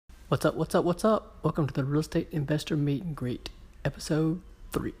What's up? What's up? What's up? Welcome to the Real Estate Investor Meet and Greet, episode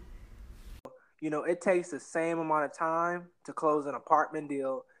 3. It takes the same amount of time to close an apartment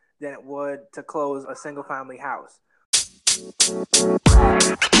deal than it would to close a single family house.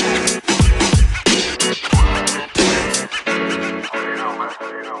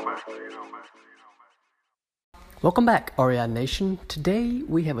 Welcome back, REI Nation. Today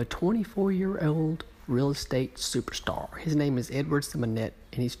we have a 24-year-old real estate superstar. His name is Edward Simonette,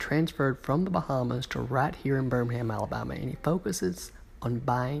 and he's transferred from the Bahamas to right here in Birmingham, Alabama, and he focuses on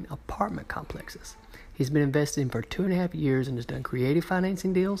buying apartment complexes. He's been investing for 2.5 years and has done creative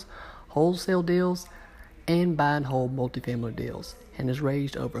financing deals, wholesale deals, and buy and hold multifamily deals, and has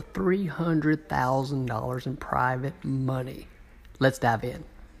raised over $300,000 in private money. Let's dive in.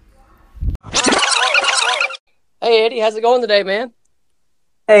 Hey, Eddie, how's it going today, man?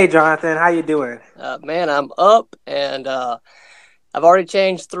 Hey, Jonathan, how you doing? Man, I'm up, and I've already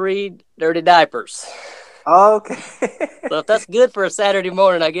changed 3 dirty diapers. Okay. So if that's good for a Saturday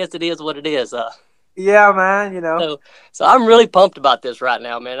morning, I guess it is what it is. Yeah, man, So I'm really pumped about this right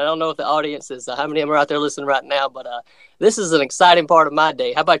now, man. I don't know if the audience is, how many of them are out there listening right now, but this is an exciting part of my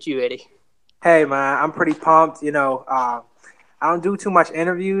day. How about you, Eddie? Hey, man, I'm pretty pumped. I don't do too much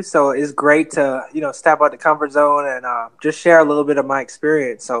interviews, so it's great to, step out the comfort zone and just share a little bit of my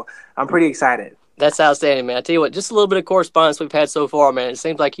experience. So I'm pretty excited. That's outstanding, man. I tell you what, just a little bit of correspondence we've had so far, man. It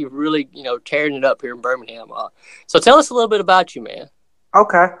seems like you've really, tearing it up here in Birmingham. So tell us a little bit about you, man.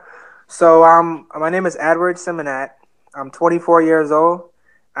 Okay. So my name is Edward Simonette. I'm 24 years old,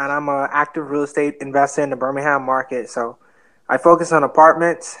 and I'm an active real estate investor in the Birmingham market. So I focus on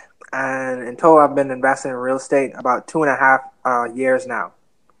apartments, and in total, I've been investing in real estate about 2.5 years now.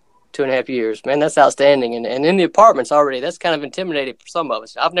 2.5 years, man. That's outstanding. And in the apartments already, that's kind of intimidating for some of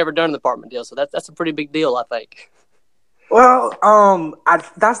us. I've never done an apartment deal, so that's a pretty big deal, I think. Well,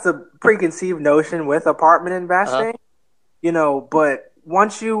 that's the preconceived notion with apartment investing, but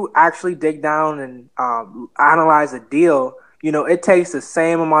once you actually dig down and analyze a deal, it takes the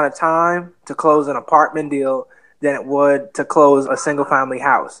same amount of time to close an apartment deal than it would to close a single family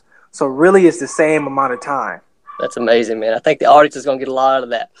house. So really it's the same amount of time. That's amazing, man. I think the audience is going to get a lot out of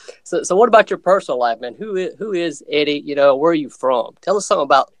that. So what about your personal life, man? Who is Eddie? Where are you from? Tell us something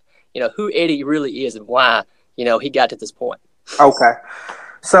about, who Eddie really is and why, he got to this point. Okay.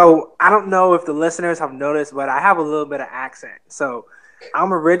 So I don't know if the listeners have noticed, but I have a little bit of accent. So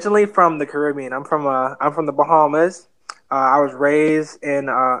I'm originally from the Caribbean. I'm from the Bahamas. I was raised in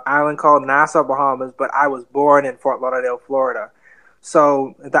an island called Nassau, Bahamas, but I was born in Fort Lauderdale, Florida.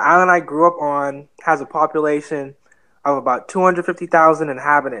 So the island I grew up on has a population of about 250,000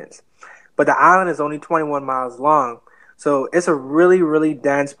 inhabitants, but the island is only 21 miles long. So it's a really, really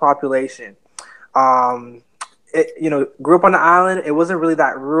dense population. Grew up on the island. It wasn't really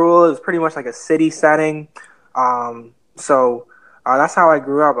that rural. It was pretty much like a city setting. So that's how I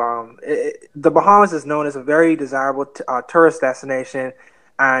grew up. The Bahamas is known as a very desirable tourist destination.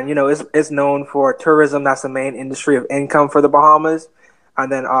 And, it's known for tourism. That's the main industry of income for the Bahamas.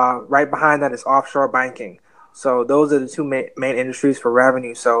 And then right behind that is offshore banking. So those are the two main industries for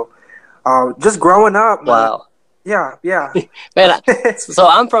revenue. So just growing up. Wow. Yeah. Man, so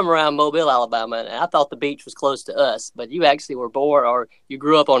I'm from around Mobile, Alabama, and I thought the beach was close to us. But you actually were born or you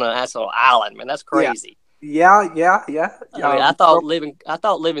grew up on an actual island, man. That's crazy. Yeah. I mean, I thought living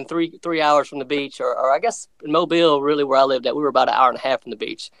 3 hours from the beach, or I guess in Mobile, really where I lived at, we were about an hour and a half from the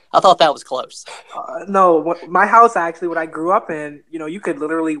beach. I thought that was close. No, my house actually, what I grew up in, you could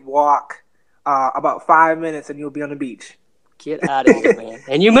literally walk about 5 minutes and you'll be on the beach. Get out of here, man!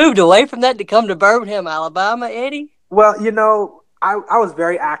 And you moved away from that to come to Birmingham, Alabama, Eddie? Well, I was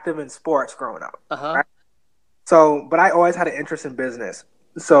very active in sports growing up. Right? So, but I always had an interest in business.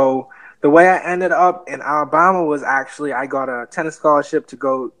 So the way I ended up in Alabama was actually I got a tennis scholarship to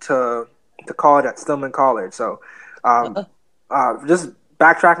go to college at Stillman College. So just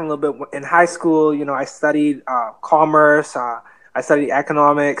backtracking a little bit, in high school, I studied commerce. I studied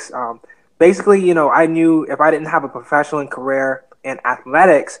economics. Basically, I knew if I didn't have a professional career in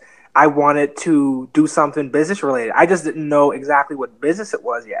athletics, I wanted to do something business related. I just didn't know exactly what business it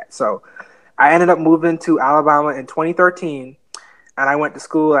was yet. So I ended up moving to Alabama in 2013. And I went to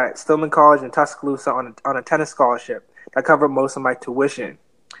school at Stillman College in Tuscaloosa on a tennis scholarship that covered most of my tuition.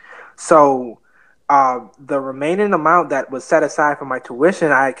 So the remaining amount that was set aside for my tuition,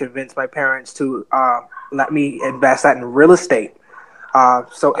 I had convinced my parents to let me invest that in real estate.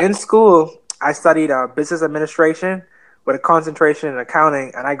 So in school, I studied business administration with a concentration in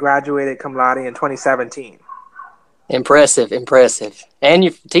accounting, and I graduated cum laude in 2017. Impressive. And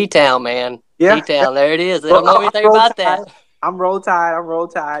you're from T-Town, man. Yeah. T-Town, there it is. They don't know anything about that. I'm roll tide. I'm roll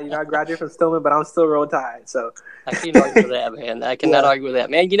tide. You know, I graduated from Stillman, but I'm still roll tide. So I can't argue with that, man. I cannot argue with that,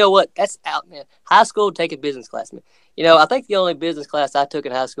 man. You know what? That's out, man. High school, take a business class, man. You know, I think the only business class I took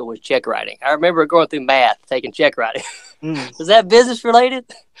in high school was check writing. I remember going through math, taking check writing. Is that business related?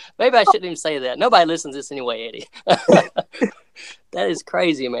 Maybe I shouldn't even say that. Nobody listens to this anyway, Eddie. That is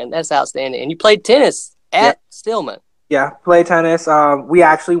crazy, man. That's outstanding. And you played tennis at Stillman. Yeah, play tennis. We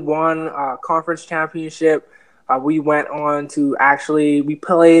actually won a conference championship. We went on to we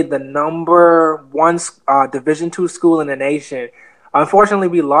played the number one Division II school in the nation. Unfortunately,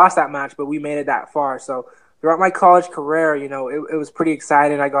 we lost that match, but we made it that far. So throughout my college career, you know, it was pretty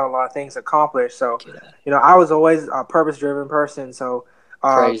exciting. I got a lot of things accomplished. So, you know, I was always a purpose-driven person. So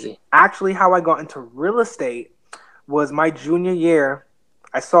crazy. Actually, how I got into real estate was my junior year.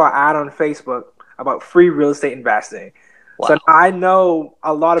 I saw an ad on Facebook about free real estate investing. Wow. So I know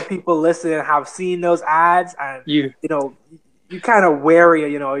a lot of people listening have seen those ads, and you know, you kind of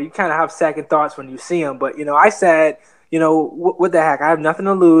wary, you know, you kind of have second thoughts when you see them. But you know, I said, you know, what the heck? I have nothing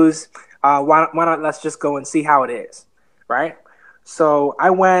to lose. Why not? Let's just go and see how it is, right? So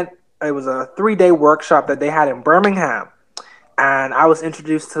I went. It was a 3-day workshop that they had in Birmingham, and I was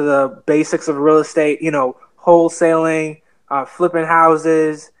introduced to the basics of real estate. You know, wholesaling, flipping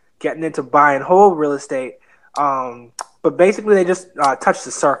houses, getting into buying whole real estate. But basically, they just touched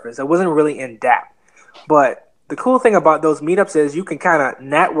the surface. It wasn't really in depth. But the cool thing about those meetups is you can kind of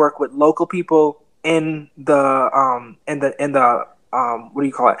network with local people in the what do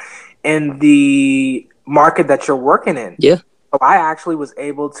you call it? In the market that you're working in. Yeah. So I actually was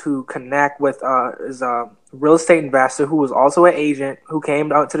able to connect with a real estate investor who was also an agent who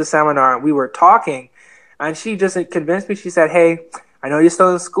came out to the seminar, and we were talking, and she just convinced me. She said, "Hey, I know you're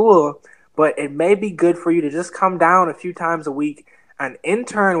still in school, but it may be good for you to just come down a few times a week and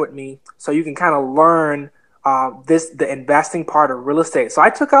intern with me so you can kind of learn the investing part of real estate." So I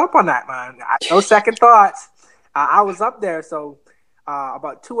took up on that, man. No second thoughts. I was up there. So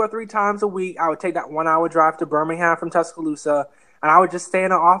about 2 or 3 times a week, I would take that 1-hour drive to Birmingham from Tuscaloosa, and I would just stay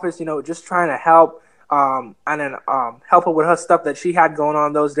in the office, you know, just trying to help and then help her with her stuff that she had going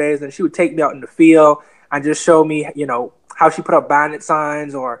on those days. And she would take me out in the field and just show me, you know, how she put up bandit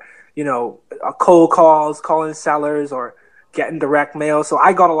signs or, you know, cold calls, calling sellers, or getting direct mail. So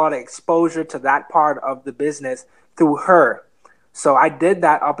I got a lot of exposure to that part of the business through her. So I did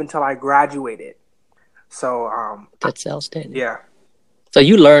that up until I graduated. So that's outstanding. Yeah. So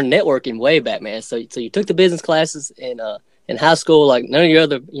you learned networking way back, man. So you took the business classes in high school, like none of your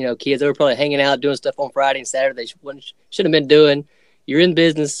other kids. They were probably hanging out doing stuff on Friday and Saturday. They should have been doing. You're in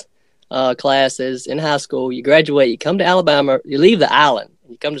business classes in high school. You graduate. You come to Alabama. You leave the island.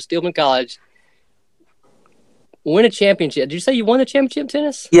 You come to Stillman College, win a championship. Did you say you won the championship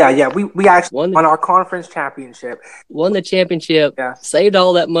tennis? Yeah. We actually won our conference championship. Won the championship. Yeah. Saved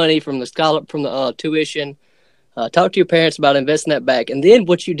all that money from the tuition. Talked to your parents about investing that back. And then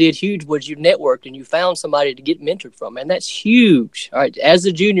what you did huge was you networked and you found somebody to get mentored from. And that's huge. All right. As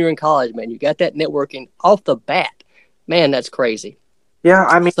a junior in college, man, you got that networking off the bat. Man, that's crazy. Yeah.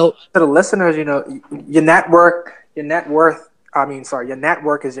 I mean, to the listeners, you know, your network is your net worth.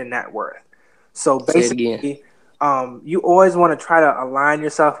 So basically, you always want to try to align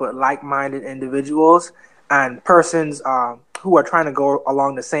yourself with like-minded individuals and persons who are trying to go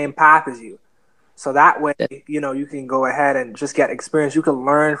along the same path as you. So that way, you know, you can go ahead and just get experience. You can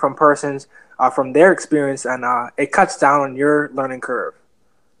learn from persons from their experience, and it cuts down on your learning curve.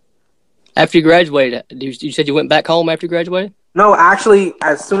 After you graduated, you said you went back home after you graduated? No, actually,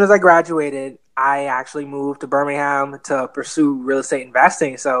 as soon as I graduated, I actually moved to Birmingham to pursue real estate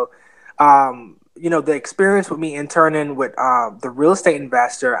investing. So, you know, the experience with me interning with the real estate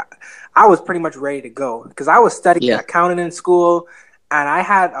investor, I was pretty much ready to go because I was studying accounting in school. And I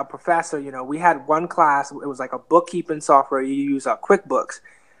had a professor, you know, we had one class, it was like a bookkeeping software, you use QuickBooks.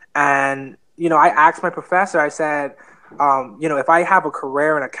 And, you know, I asked my professor, I said, you know, if I have a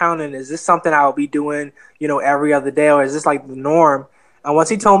career in accounting, is this something I'll be doing, you know, every other day, or is this like the norm? And once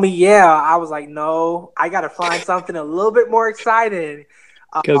he told me, yeah, I was like, no, I got to find something a little bit more exciting.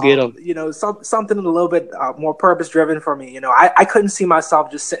 Go get them. You know, something a little bit more purpose-driven for me. You know, I couldn't see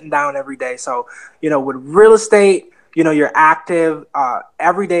myself just sitting down every day. So, you know, with real estate, you know, you're active.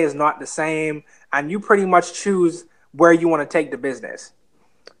 Every day is not the same, and you pretty much choose where you want to take the business.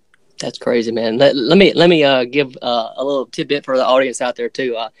 That's crazy, man. Let me give a little tidbit for the audience out there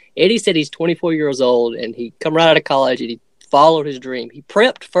too. Eddie said he's 24 years old, and he come right out of college, and he followed his dream. He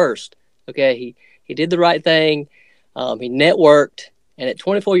prepped first. Okay, he did the right thing. He networked, and at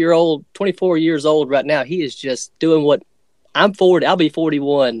 24 years old right now, he is just doing what I'm 40. I'll be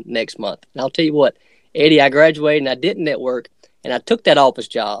 41 next month, and I'll tell you what. Eddie, I graduated and I didn't network, and I took that office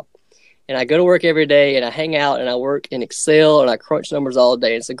job. And I go to work every day, and I hang out, and I work in Excel, and I crunch numbers all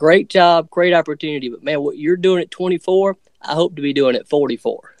day. It's a great job, great opportunity. But, man, what you're doing at 24, I hope to be doing at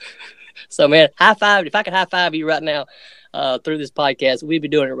 44. So, man, high five. If I could high five you right now through this podcast, we'd be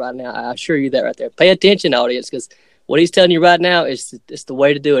doing it right now. I assure you that right there. Pay attention, audience, because what he's telling you right now is it's the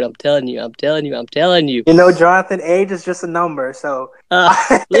way to do it. I'm telling you. You know, Jonathan, age is just a number, so.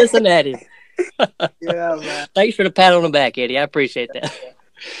 Listen at him. Yeah, man. Thanks for the pat on the back, Eddie. I appreciate that.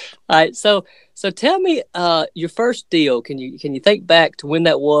 All right, so tell me your first deal. Can you think back to when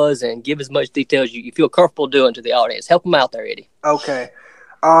that was and give as much detail as you feel comfortable doing to the audience? Help them out there, Eddie. Okay.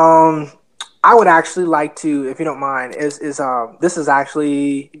 I would actually like to, if you don't mind, this is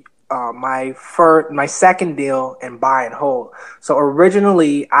actually my second deal in buy and hold. So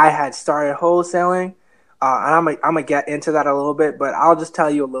originally I had started wholesaling, and I'm gonna get into that a little bit, but I'll just tell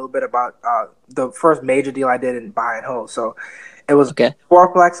you a little bit about the first major deal I did in buy and hold. So it was a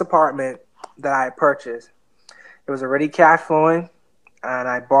fourplex apartment that I purchased. It was already cash flowing, and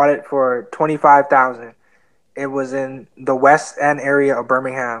I bought it for $25,000. It was in the West End area of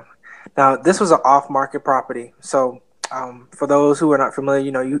Birmingham. Now, this was an off-market property. So, for those who are not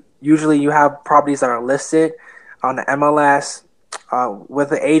familiar, you usually have properties that are listed on the MLS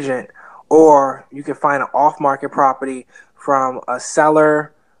with an agent, or you can find an off-market property from a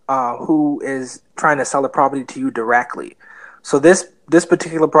seller who is trying to sell the property to you directly. So this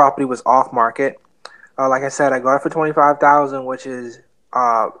particular property was off-market. Like I said, I got it for $25,000, which is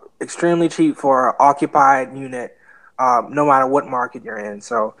extremely cheap for an occupied unit, no matter what market you're in.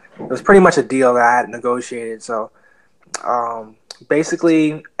 So it was pretty much a deal that I had negotiated. So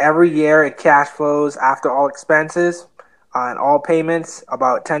basically, every year it cash flows after all expenses and all payments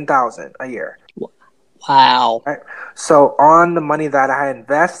about $10,000 a year. Wow. Right? So on the money that I had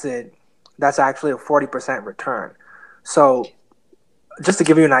invested, that's actually a 40% return. So just to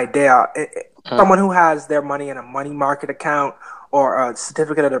give you an idea, someone who has their money in a money market account or a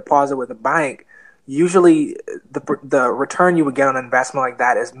certificate of deposit with a bank, usually the return you would get on an investment like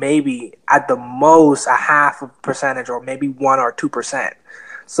that is maybe at the most a half of percentage or maybe 1 or 2%.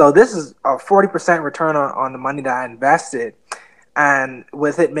 So this is a 40% return on the money that I invested. And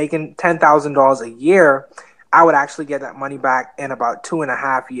with it making $10,000 a year, I would actually get that money back in about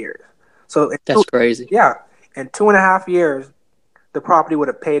 2.5 years. So that's crazy. Yeah. In 2.5 years, the property would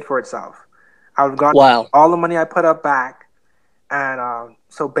have paid for itself. I would have gotten all the money I put up back. And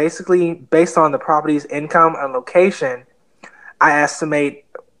so basically, based on the property's income and location, I estimate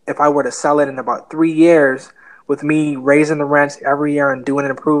if I were to sell it in about 3 years, with me raising the rents every year and doing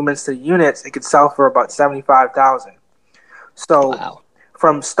improvements to the units, it could sell for about $75,000. So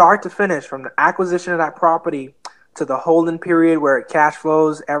from start to finish, from the acquisition of that property to the holding period where it cash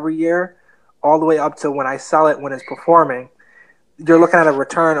flows every year, all the way up to when I sell it when it's performing, you're looking at a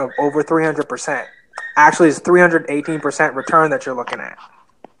return of over 300%. Actually, it's 318% return that you're looking at.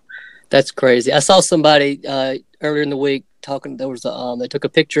 That's crazy. I saw somebody earlier in the week talking. There was they took a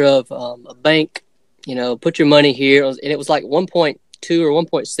picture of a bank. Put your money here, and it was like 1.2 or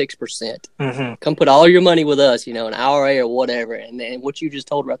 1.6%. Mm-hmm. Come put all your money with us, an IRA or whatever. And then what you just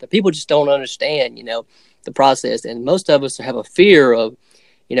told right there, people just don't understand, the process. And most of us have a fear of,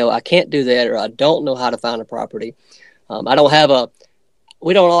 I can't do that, or I don't know how to find a property.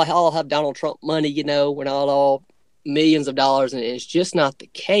 We don't all have Donald Trump money, we're not all millions of dollars, and it's just not the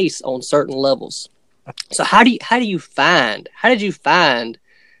case on certain levels. So how did you find, this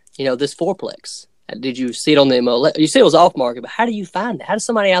fourplex? Did you see it on the MLS? You said it was off market, but how do you find it? How does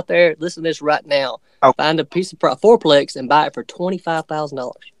somebody out there listen to this right now find a piece of fourplex and buy it for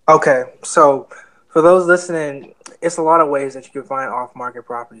 $25,000? Okay, so for those listening, it's a lot of ways that you can find off-market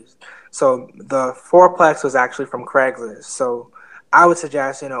properties. So the fourplex was actually from Craigslist. So I would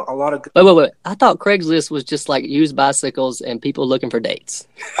suggest, a lot of... Wait. I thought Craigslist was just like used bicycles and people looking for dates.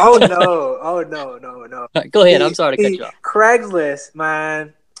 Oh, no. Go ahead. I'm sorry to cut you off. Craiglist,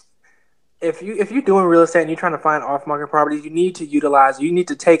 man, if you're doing real estate and you're trying to find off-market properties, you need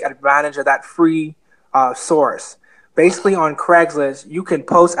to take advantage of that free source. Basically, on Craigslist, you can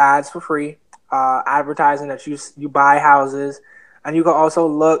post ads for free, advertising that you buy houses, and you can also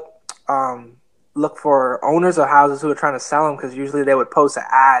look for owners of houses who are trying to sell them, because usually they would post an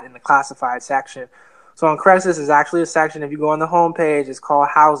ad in the classified section. So on Craigslist, is actually a section. If you go on the homepage, it's called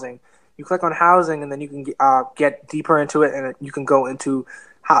housing. You click on housing, and then you can get deeper into it, and you can go into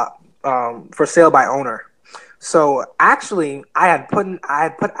for sale by owner. So actually, I had put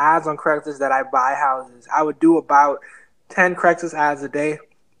ads on Craigslist that I buy houses. I would do about 10 Craigslist ads a day.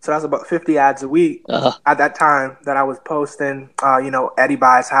 So that's about 50 ads a week at that time that I was posting, Eddie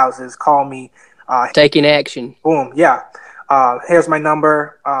buys houses, call me, Taking action. Boom. Yeah. Here's my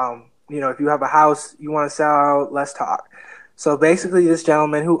number. If you have a house you want to sell, let's talk. So basically, this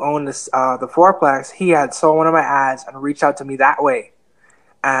gentleman who owned the fourplex, he had saw one of my ads and reached out to me that way.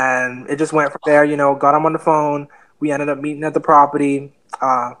 And it just went from there, got him on the phone. We ended up meeting at the property.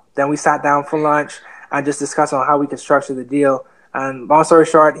 Then we sat down for lunch and just discussed on how we could structure the deal. And long story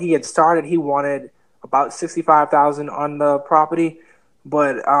short, he wanted about $65,000 on the property.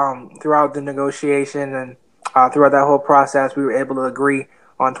 But throughout the negotiation and throughout that whole process, we were able to agree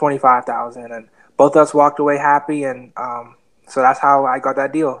on $25,000. And both of us walked away happy. And so that's how I got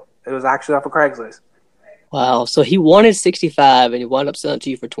that deal. It was actually off of Craigslist. Wow. So he wanted 65 and he wound up selling it to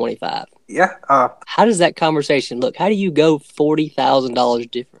you for 25. Yeah. How does that conversation look? How do you go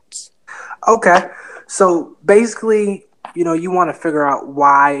 $40,000 difference? Okay. So basically, you want to figure out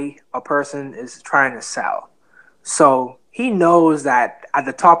why a person is trying to sell. So he knows that at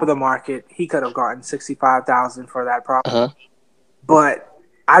the top of the market, he could have gotten $65,000 for that property. Uh-huh. But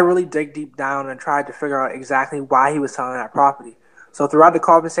I really dig deep down and tried to figure out exactly why he was selling that property. So throughout the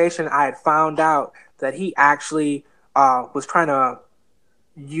conversation, I had found out that he actually was trying to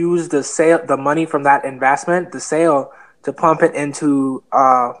use the money from that investment, the sale, to pump it into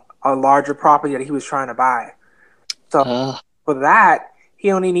a larger property that he was trying to buy. So for that,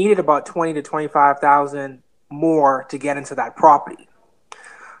 he only needed about $20,000 to $25,000 more to get into that property.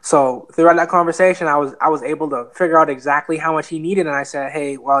 So throughout that conversation, I was able to figure out exactly how much he needed, and I said,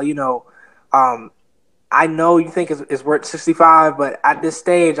 hey, well, I know you think it's worth 65, but at this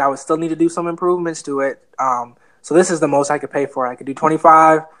stage, I would still need to do some improvements to it. So this is the most I could pay for it. I could do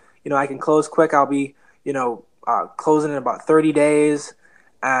 25. I can close quick. I'll be, closing in about 30 days,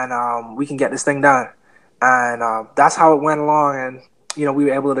 and we can get this thing done. And that's how it went along, and we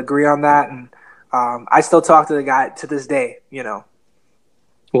were able to agree on that. And I still talk to the guy to this day.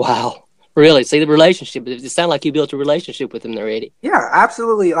 Wow, really? See the relationship. It sounds like you built a relationship with him already. Yeah,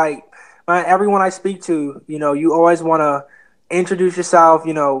 absolutely. Like. Everyone I speak to, you always want to introduce yourself,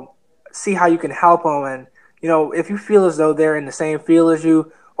 see how you can help them. And, if you feel as though they're in the same field as you,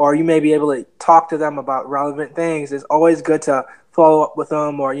 or you may be able to talk to them about relevant things, it's always good to follow up with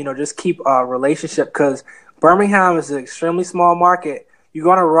them or, just keep a relationship, because Birmingham is an extremely small market. You're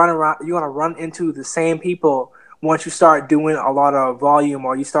going to run into the same people once you start doing a lot of volume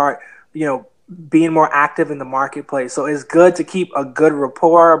or you start, being more active in the marketplace. So it's good to keep a good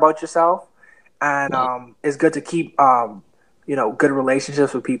rapport about yourself, and it's good to keep good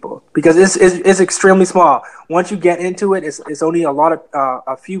relationships with people, because it's extremely small. Once you get into it, it's only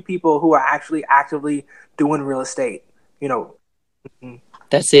a few people who are actually actively doing real estate.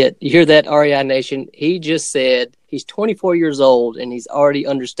 That's it. You hear that, REI Nation? He just said he's 24 years old and he's already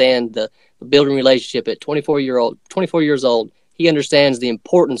understand the building relationship at 24 years old. He understands the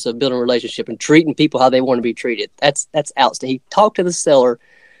importance of building a relationship and treating people how they want to be treated. That's outstanding. He talked to the seller,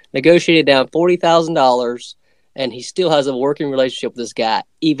 negotiated down $40,000, and he still has a working relationship with this guy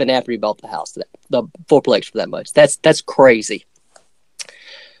even after he bought the house, the fourplex, for that much. That's crazy.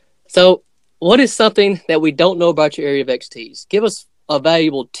 So, what is something that we don't know about your area of expertise? Give us a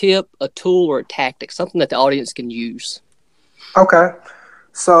valuable tip, a tool, or a tactic, something that the audience can use. Okay.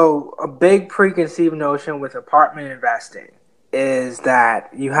 So, a big preconceived notion with apartment investing is that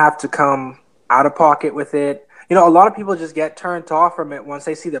you have to come out of pocket with it. A lot of people just get turned off from it once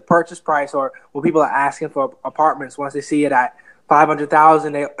they see the purchase price, or when people are asking for apartments, once they see it at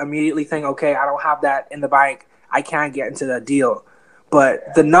 $500,000, they immediately think, okay, I don't have that in the bank, I can't get into the deal.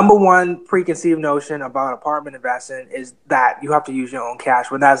 But the number one preconceived notion about apartment investing is that you have to use your own cash,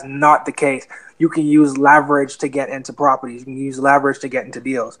 when that's not the case. You can use leverage to get into properties. You can use leverage to get into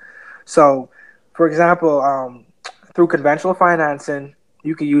deals. So, for example, through conventional financing,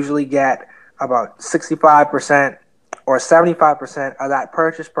 you can usually get about 65% or 75% of that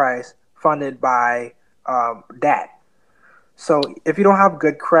purchase price funded by debt. So if you don't have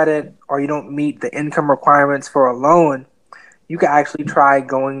good credit or you don't meet the income requirements for a loan, you can actually try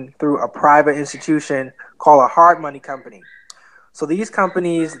going through a private institution called a hard money company. So these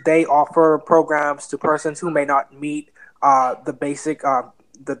companies, they offer programs to persons who may not meet the basic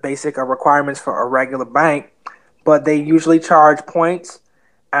requirements for a regular bank, but they usually charge points,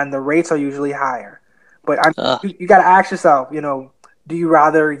 and the rates are usually higher. But you got to ask yourself, do you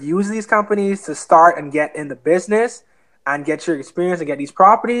rather use these companies to start and get in the business and get your experience and get these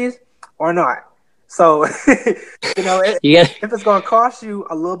properties, or not? So, if it's going to cost you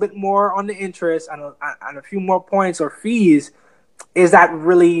a little bit more on the interest and a few more points or fees, is that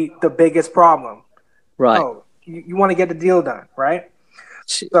really the biggest problem? Right. No, you want to get the deal done, right?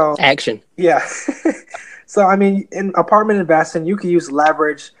 So action. Yeah. So, in apartment investing, you can use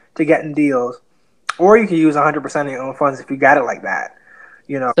leverage to get in deals. or you can use 100% of your own funds if you got it like that.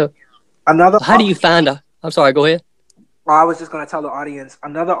 You know, So another. how do you find a? I'm sorry. Go ahead. Well, I was just going to tell the audience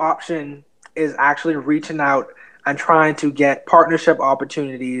another option is actually reaching out and trying to get partnership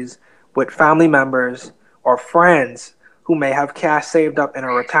opportunities with family members or friends who may have cash saved up in a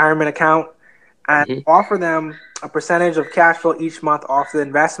retirement account and Mm-hmm. offer them a percentage of cash flow each month off the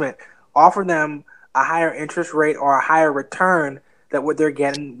investment. Offer them a higher interest rate or a higher return that what they're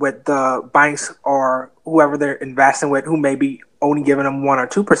getting with the banks or whoever they're investing with, who may be only giving them 1 or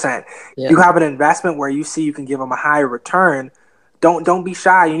 2%. If Yeah. you have an investment where you see you can give them a higher return, don't be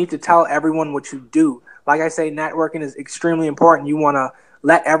shy. You need to tell everyone what you do. Like I say, networking is extremely important. You want to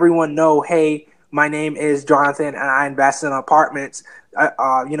let everyone know, hey, my name is Jonathan, and I invest in apartments.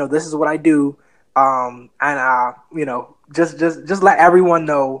 This is what I do, just let everyone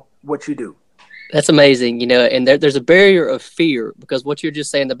know what you do. That's amazing, and there's a barrier of fear because what you're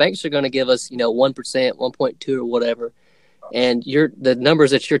just saying, the banks are going to give us, 1%, 1.2 or whatever. And the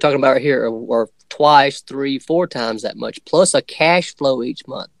numbers that you're talking about right here are twice, 3, 4 times that much, plus a cash flow each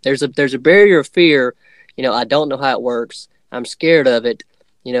month. There's a barrier of fear. I don't know how it works. I'm scared of it.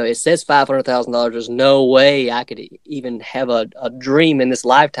 It says $500,000. There's no way I could even have a dream in this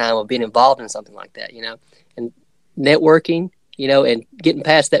lifetime of being involved in something like that, And networking, and getting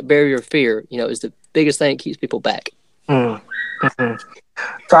past that barrier of fear, is the biggest thing that keeps people back. Mm-hmm.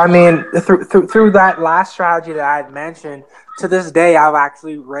 So, I mean, through that last strategy that I had mentioned, to this day, I've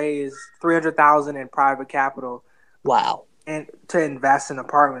actually raised $300,000 in private capital. Wow. And to invest in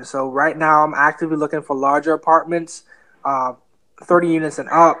apartments. So right now, I'm actively looking for larger apartments, 30 units and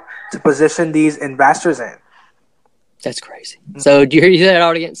up, to position these investors in. That's crazy. So do you hear that,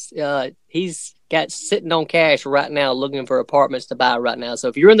 audience? He's got sitting on cash right now looking for apartments to buy right now. So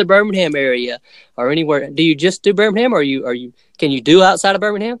if you're in the Birmingham area or anywhere, do you just do Birmingham, or can you do outside of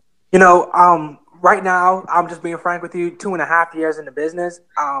Birmingham? Right now, I'm just being frank with you, 2.5 years in the business.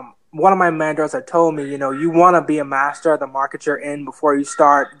 One of my mentors had told me, you want to be a master of the market you're in before you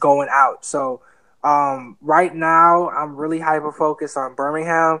start going out. So right now, I'm really hyper focused on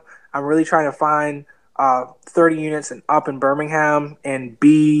Birmingham. I'm really trying to find 30 units and up in Birmingham and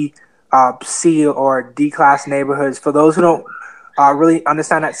B, C, or D class neighborhoods. For those who don't really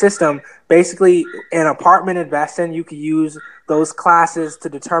understand that system, basically in apartment investing, you can use those classes to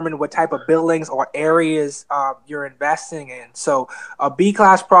determine what type of buildings or areas you're investing in. So a B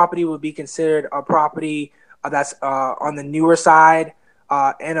class property would be considered a property that's on the newer side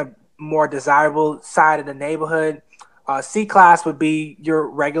and a more desirable side of the neighborhood. C class would be your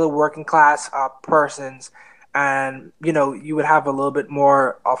regular working class persons, and you would have a little bit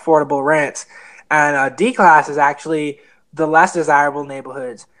more affordable rents. And D class is actually the less desirable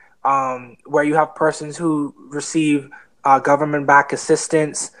neighborhoods, where you have persons who receive government-backed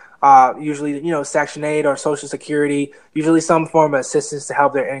assistance, usually Section 8 or Social Security, usually some form of assistance to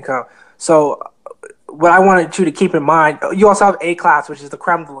help their income. So what I wanted you to keep in mind, you also have A class, which is the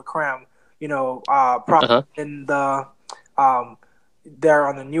creme de la creme. In the they're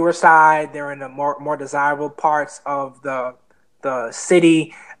on the newer side. They're in the more desirable parts of the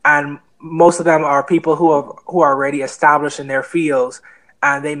city, and most of them are people who are already established in their fields,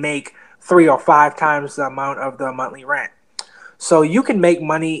 and they make 3 or 5 times the amount of the monthly rent. So you can make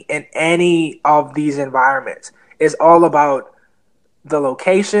money in any of these environments. It's all about the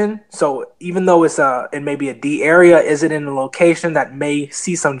location. So even though it's in maybe a D area, is it in a location that may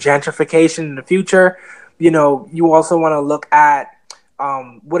see some gentrification in the future? You also want to look at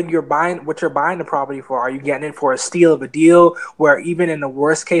what you're buying the property for. Are you getting it for a steal of a deal, where even in the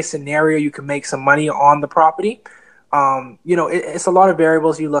worst case scenario you can make some money on the property? It's a lot of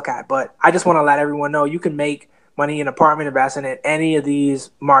variables you look at, but I just want to let everyone know you can make money in apartment investing in any of these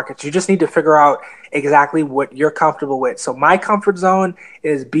markets. You just need to figure out exactly what you're comfortable with. So my comfort zone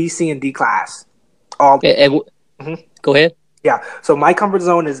is B, C, and D class. Go ahead. Yeah. So my comfort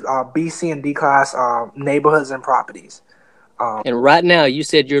zone is B, C, and D class neighborhoods and properties. And right now, you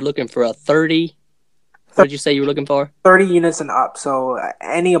said you're looking for a 30. What did you say you were looking for? 30 units and up. So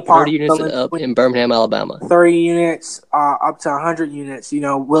any apartment 30 units and up in Birmingham, Alabama. 30 units up to 100 units.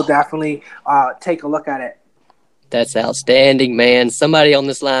 We'll definitely take a look at it. That's outstanding, man. Somebody on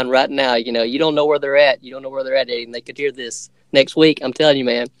this line right now, you don't know where they're at. You don't know where they're at, and they could hear this next week. I'm telling you,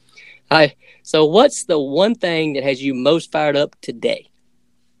 man. All right. So what's the one thing that has you most fired up today?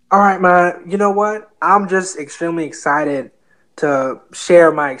 All right, man. You know what? I'm just extremely excited to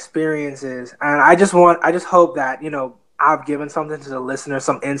share my experiences, and I just hope that I've given something to the listener,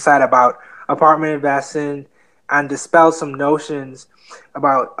 some insight about apartment investing, and dispel some notions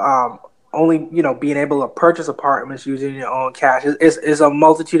about only, being able to purchase apartments using your own cash is a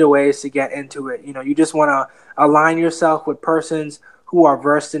multitude of ways to get into it. You just want to align yourself with persons who are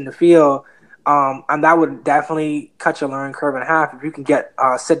versed in the field. And that would definitely cut your learning curve in half if you can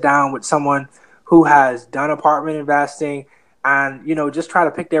sit down with someone who has done apartment investing and, just try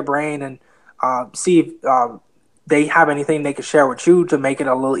to pick their brain and see if they have anything they could share with you to make it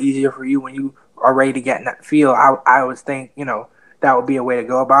a little easier for you when you are ready to get in that field. I would think, that would be a way to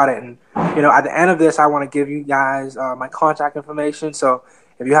go about it. And, at the end of this, I want to give you guys my contact information. So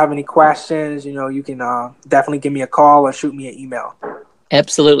if you have any questions, you can definitely give me a call or shoot me an email.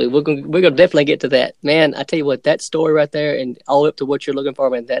 Absolutely. We're gonna definitely get to that. Man, I tell you what, that story right there and all up to what you're looking for,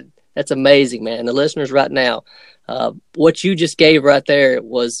 man, that's amazing, man. And the listeners right now, what you just gave right there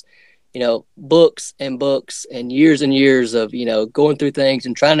was, books and years of, going through things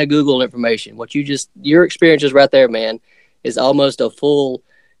and trying to Google information. Your experiences right there, man, is almost a full,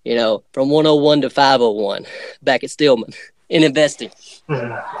 from 101 to 501 back at Stillman in investing.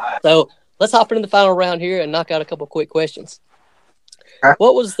 Mm-hmm. So let's hop into the final round here and knock out a couple quick questions.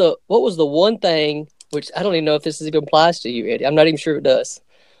 What was the one thing, which I don't even know if this even applies to you, Eddie. I'm not even sure it does.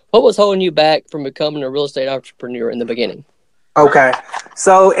 What was holding you back from becoming a real estate entrepreneur in the beginning? Okay,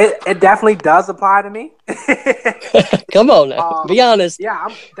 so it definitely does apply to me. Come on now, be honest. Yeah,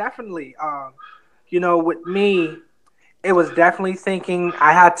 I'm definitely. With me, it was definitely thinking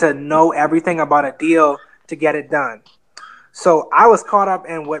I had to know everything about a deal to get it done. So I was caught up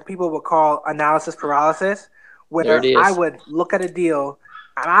in what people would call analysis paralysis, where I would look at a deal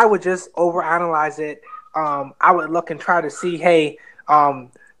and I would just overanalyze it. I would look and try to see, hey,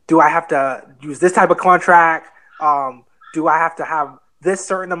 do I have to use this type of contract? Do I have to have this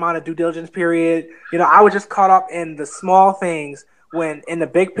certain amount of due diligence period? I was just caught up in the small things when in the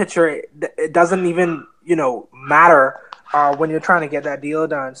big picture, it doesn't even, matter when you're trying to get that deal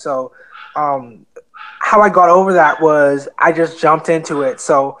done. So how I got over that was I just jumped into it.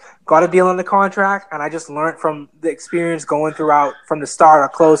 So got a deal on the contract, and I just learned from the experience going throughout from the start or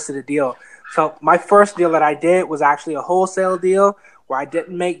close to the deal. So my first deal that I did was actually a wholesale deal where I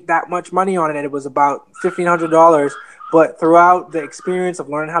didn't make that much money on it. It was about $1,500. But throughout the experience of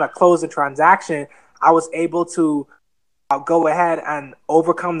learning how to close the transaction, I was able to go ahead and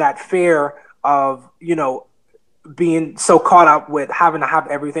overcome that fear of, being so caught up with having to have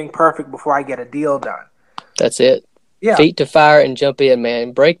everything perfect before I get a deal done. That's it. Yeah. Feet to fire and jump in,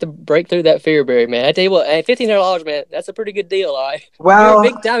 man. Break through that fear barrier, man. I tell you what, $1,500, man, that's a pretty good deal, all right? Well,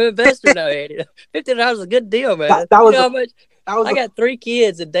 you're a big time investor now, Eddie. $1,500 is a good deal, man. I got 3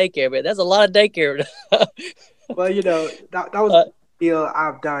 kids in daycare, man. That's a lot of daycare. Well, that was a deal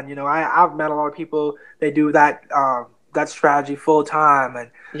I've done. I've met a lot of people. They do that strategy full time,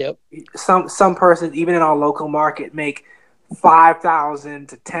 and yep. Some persons, even in our local market, make $5,000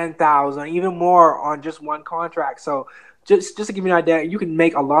 to $10,000, even more on just one contract. So just to give you an idea, you can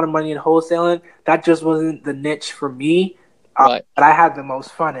make a lot of money in wholesaling. That just wasn't the niche for me. Right. But I had the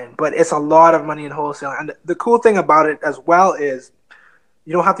most fun in. But it's a lot of money in wholesaling, and the cool thing about it as well is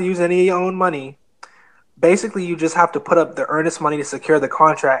you don't have to use any of your own money. Basically, you just have to put up the earnest money to secure the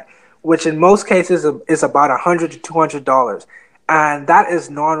contract, which in most cases is about $100 to $200, and that is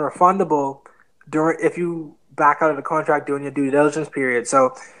non-refundable if you back out of the contract during your due diligence period.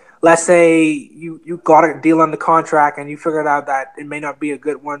 So, let's say you got a deal on the contract and you figured out that it may not be a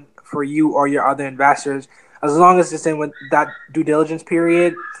good one for you or your other investors. As long as it's in with that due diligence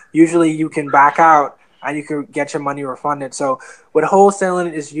period, usually you can back out and you can get your money refunded. So with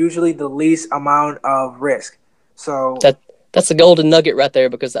wholesaling is usually the least amount of risk. So that's a golden nugget right there,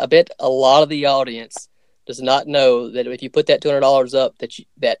 because I bet a lot of the audience does not know that if you put that $200 up,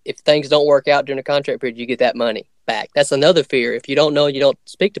 that if things don't work out during the contract period, you get that money back. That's another fear. If you don't know, you don't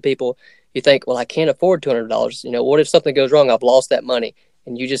speak to people, you think, well, I can't afford $200. What if something goes wrong? I've lost that money.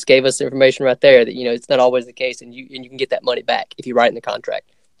 And you just gave us information right there that, it's not always the case, and you can get that money back if you write in the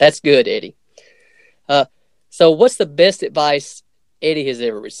contract. That's good, Eddie. So what's the best advice Eddie has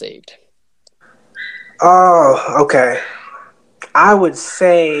ever received? Oh, okay. I would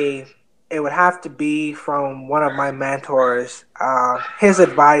say it would have to be from one of my mentors. His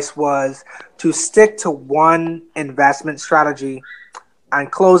advice was to stick to one investment strategy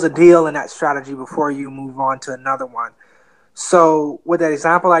and close a deal in that strategy before you move on to another one. So with that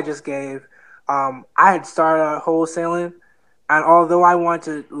example I just gave, I had started wholesaling, and although I want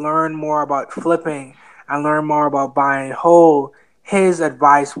to learn more about flipping and learn more about buying whole, his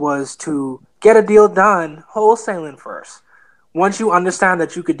advice was to get a deal done wholesaling first. Once you understand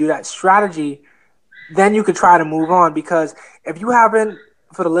that you could do that strategy, then you could try to move on. Because if you haven't,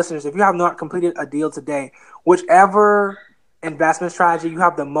 for the listeners, if you have not completed a deal today, whichever investment strategy you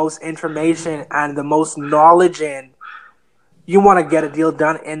have the most information and the most knowledge in, you want to get a deal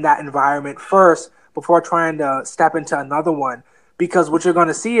done in that environment first before trying to step into another one. Because what you're going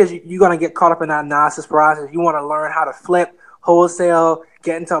to see is you're going to get caught up in that analysis process. You want to learn how to flip, wholesale,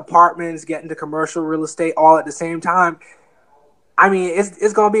 get into apartments, get into commercial real estate all at the same time. I mean,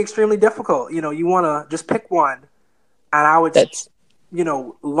 it's going to be extremely difficult. You want to just pick one. And I would,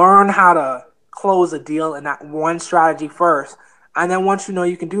 learn how to close a deal in that one strategy first. And then once you know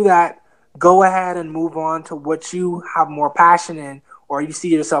you can do that, go ahead and move on to what you have more passion in or you see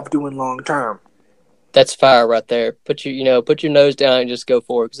yourself doing long term. That's fire right there. Put your nose down and just go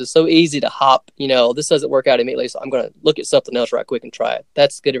for it, because it's so easy to hop. This doesn't work out immediately, so I'm going to look at something else right quick and try it.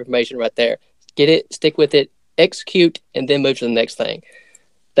 That's good information right there. Get it, stick with it, execute, and then move to the next thing.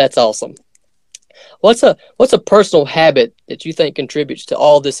 That's awesome. What's a personal habit that you think contributes to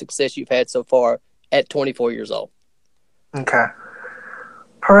all the success you've had so far at 24 years old? Okay.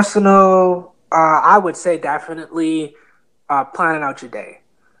 Personal, I would say definitely planning out your day.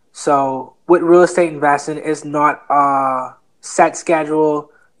 So with real estate investing, it's not a set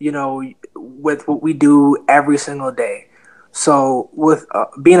schedule, with what we do every single day. So with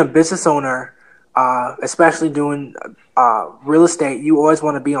being a business owner, especially doing real estate, you always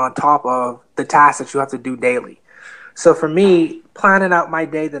want to be on top of the tasks that you have to do daily. So for me, planning out my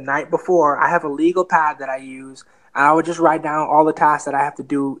day the night before, I have a legal pad that I use, and I would just write down all the tasks that I have to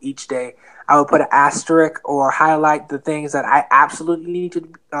do each day. I would put an asterisk or highlight the things that I absolutely need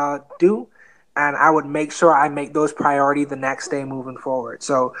to do, and I would make sure I make those priority the next day moving forward.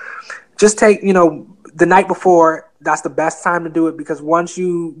 So just take, the night before, that's the best time to do it, because once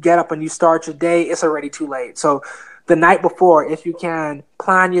you get up and you start your day, it's already too late. So the night before, if you can,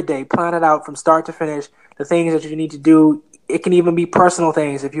 plan your day, plan it out from start to finish, the things that you need to do. It can even be personal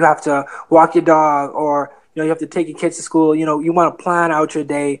things. If you have to walk your dog or, you have to take your kids to school, you want to plan out your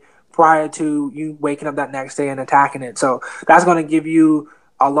day prior to you waking up that next day and attacking it. So that's going to give you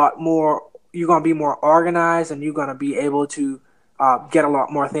a lot more. You're going to be more organized, and you're going to be able to get a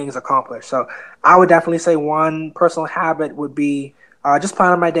lot more things accomplished. So I would definitely say one personal habit would be just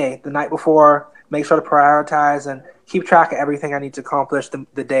planning my day the night before, make sure to prioritize and keep track of everything I need to accomplish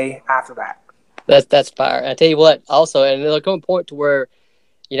the day after that. That's fire. I tell you what, also, and there'll come a point to where,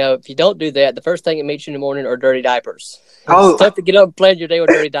 if you don't do that, the first thing that meets you in the morning are dirty diapers. It's tough to get up and plan your day with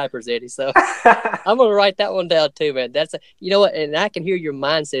dirty diapers, Eddie. So I'm going to write that one down too, man. You know what? And I can hear your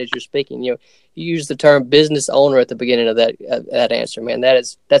mindset as you're speaking. You use the term business owner at the beginning of that answer, man.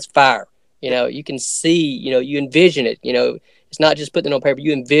 That's fire. You can see, you envision it. It's not just putting it on paper.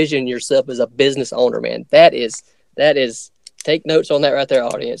 You envision yourself as a business owner, man. That is. Take notes on that right there,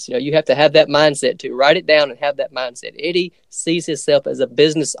 audience. You have to have that mindset too. Write it down and have that mindset. Eddie sees himself as a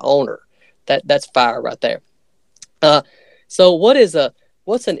business owner. That's fire right there. So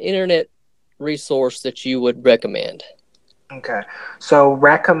what's an internet resource that you would recommend? Okay. So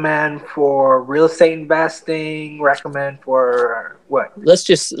recommend for real estate investing, recommend for what? Let's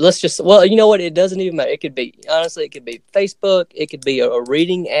just well, you know what? It doesn't even matter. It could be Facebook, it could be a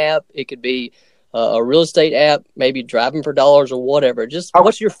reading app, it could be a real estate app, maybe Driving for Dollars or whatever. Just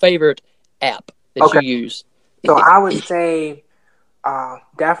What's your favorite app that you use? So I would say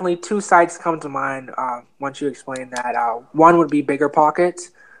definitely two sites come to mind once you explain that. One would be Bigger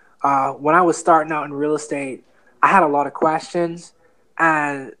Pockets. When I was starting out in real estate, I had a lot of questions,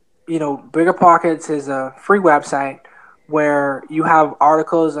 and Bigger Pockets is a free website where you have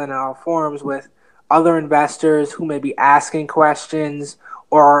articles and forums with other investors who may be asking questions.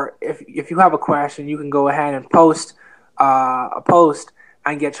 Or if you have a question, you can go ahead and post a post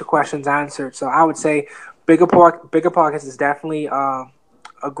and get your questions answered. So I would say Bigger Pockets is definitely a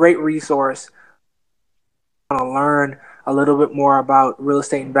great resource to learn a little bit more about real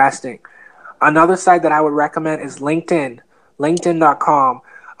estate investing. Another site that I would recommend is LinkedIn, LinkedIn.com.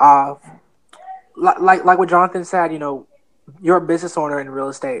 Like what Jonathan said, you're a business owner in real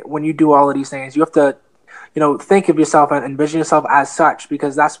estate. When you do all of these things, you have to think of yourself and envision yourself as such,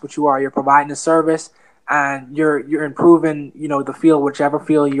 because that's what you are. You're providing a service, and you're improving, the field, whichever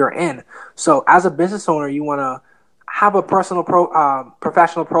field you're in. So as a business owner, you want to have a professional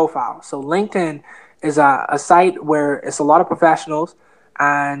profile. So LinkedIn is a site where it's a lot of professionals,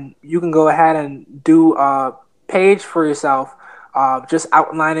 and you can go ahead and do a page for yourself, just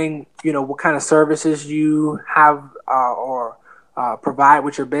outlining, what kind of services you have or provide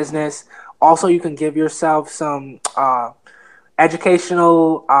with your business. Also, you can give yourself some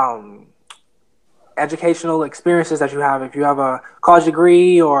educational experiences that you have. If you have a college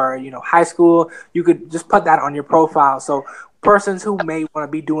degree or high school, you could just put that on your profile. So persons who may want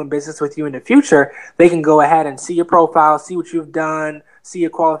to be doing business with you in the future, they can go ahead and see your profile, see what you've done, see your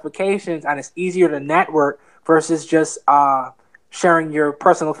qualifications, and it's easier to network versus just sharing your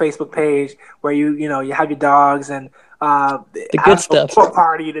personal Facebook page where you have your dogs and the good stuff,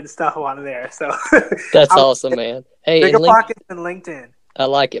 partied and stuff on there. So that's awesome, man. Hey, bigger pockets than LinkedIn. I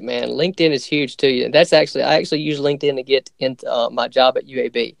like it, man. LinkedIn is huge too, and I actually use LinkedIn to get into my job at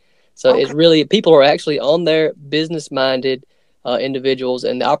UAB. So It's really, people are actually on there, business minded individuals,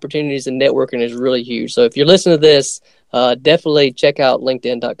 and the opportunities and networking is really huge. So if you're listening to this, definitely check out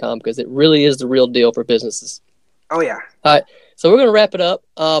LinkedIn.com because it really is the real deal for businesses. Oh yeah. All right, so we're gonna wrap it up.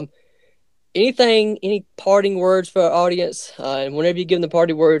 Any parting words for our audience? And whenever you give them the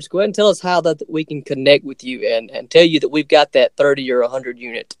parting words, go ahead and tell us how that we can connect with you and tell you that we've got that 30 or 100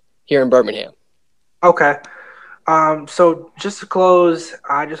 unit here in Birmingham. Okay. So just to close,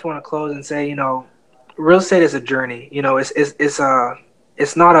 I just want to close and say, real estate is a journey. It's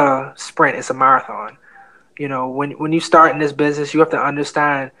not a sprint, it's a marathon. When you start in this business, you have to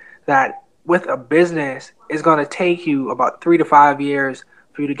understand that with a business, it's going to take you about 3 to 5 years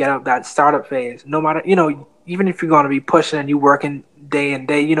for you to get up that startup phase. No matter, even if you're going to be pushing and you working day and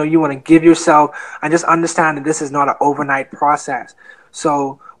day, you want to give yourself and just understand that this is not an overnight process.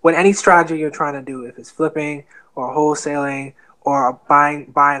 So with any strategy you're trying to do, if it's flipping or wholesaling or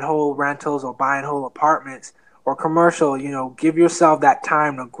buying whole rentals or buying whole apartments or commercial, give yourself that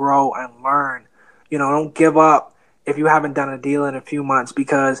time to grow and learn. Don't give up if you haven't done a deal in a few months,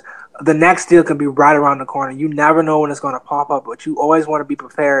 because the next deal can be right around the corner. You never know when it's going to pop up, but you always want to be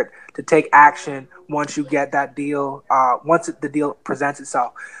prepared to take action once you get that deal, once the deal presents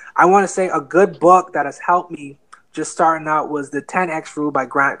itself. I want to say a good book that has helped me just starting out was The 10X Rule by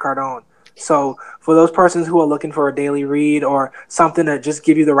Grant Cardone. So for those persons who are looking for a daily read or something to just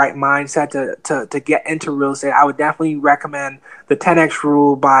give you the right mindset to get into real estate, I would definitely recommend The 10X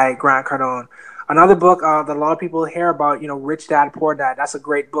Rule by Grant Cardone. Another book that a lot of people hear about, Rich Dad, Poor Dad. That's a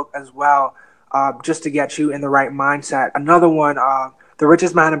great book as well, just to get you in the right mindset. Another one, The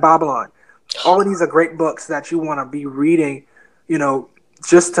Richest Man in Babylon. All of these are great books that you want to be reading,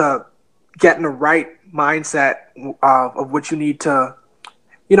 just to get in the right mindset of what you need to,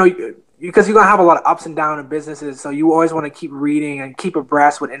 because you're going to have a lot of ups and downs in businesses. So you always want to keep reading and keep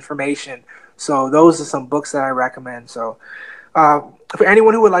abreast with information. So those are some books that I recommend. So for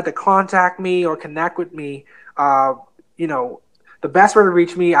anyone who would like to contact me or connect with me, the best way to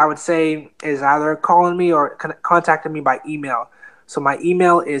reach me, I would say, is either calling me or contacting me by email. So my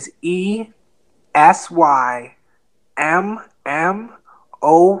email is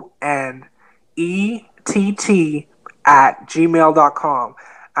ESYMONETT@gmail.com.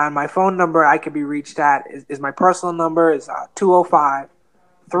 And my phone number I can be reached at is my personal number is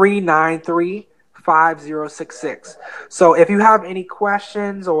 205-393-5066. So if you have any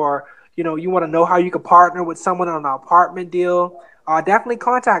questions or you want to know how you can partner with someone on an apartment deal, definitely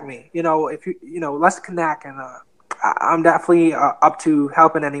contact me. If let's connect, and I'm definitely up to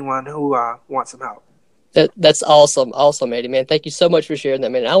helping anyone who wants some help. That's awesome, Eddie, man. Thank you so much for sharing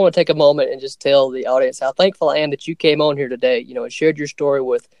that, man. I want to take a moment and just tell the audience how thankful I am that you came on here today, and shared your story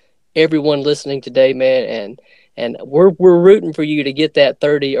with everyone listening today, man. And we're rooting for you to get that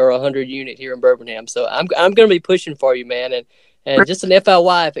 30 or 100 unit here in Birmingham. So I'm going to be pushing for you, man. And just an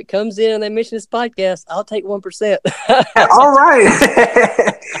FYI, if it comes in and they mention this podcast, I'll take 1%. All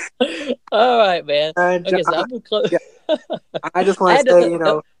right. All right, man. Okay, so I just want to say,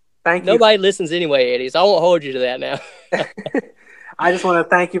 thank you. Nobody listens anyway, Eddie, so I won't hold you to that now. I just want to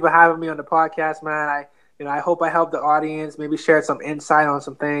thank you for having me on the podcast, man. I hope I helped the audience, maybe share some insight on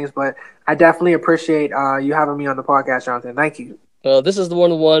some things, but I definitely appreciate you having me on the podcast, Jonathan. Thank you. Well, this is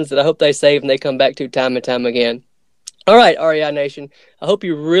one of the ones that I hope they save and they come back to time and time again. All right, REI Nation, I hope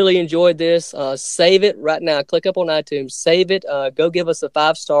you really enjoyed this. Save it right now. Click up on iTunes. Save it. Go give us a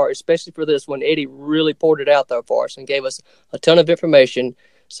 5-star, especially for this one. Eddie really poured it out there for us and gave us a ton of information.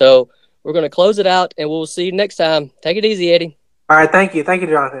 So we're going to close it out, and we'll see you next time. Take it easy, Eddie. All right, thank you. Thank you,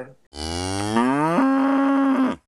 Jonathan.